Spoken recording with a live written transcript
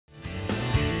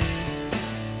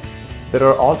There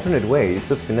are alternate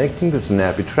ways of connecting the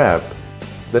Snappy Trap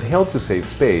that help to save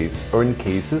space or in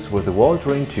cases where the wall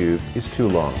drain tube is too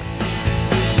long.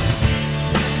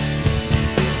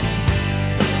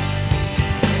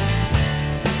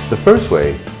 The first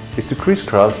way is to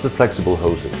crisscross the flexible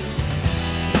hoses.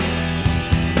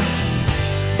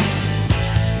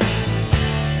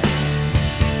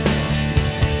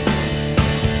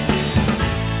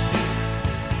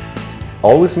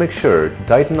 Always make sure to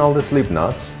tighten all the slip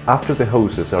knots after the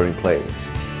hoses are in place.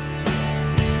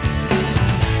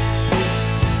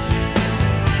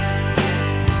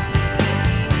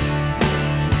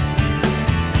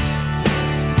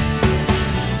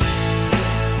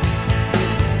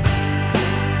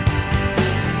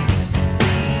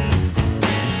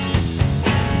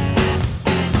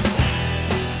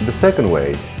 The second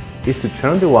way is to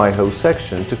turn the Y-hose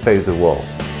section to face the wall.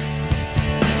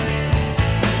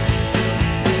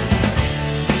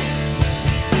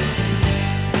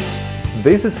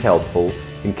 This is helpful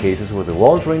in cases where the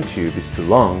wall drain tube is too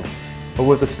long or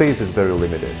where the space is very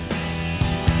limited.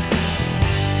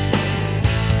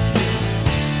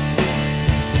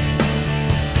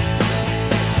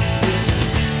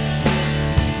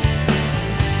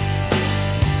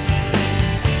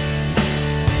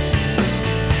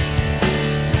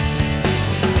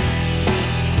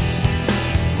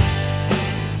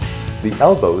 The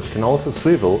elbows can also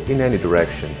swivel in any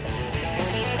direction.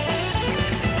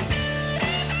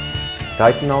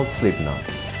 Tighten all slip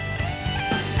knots.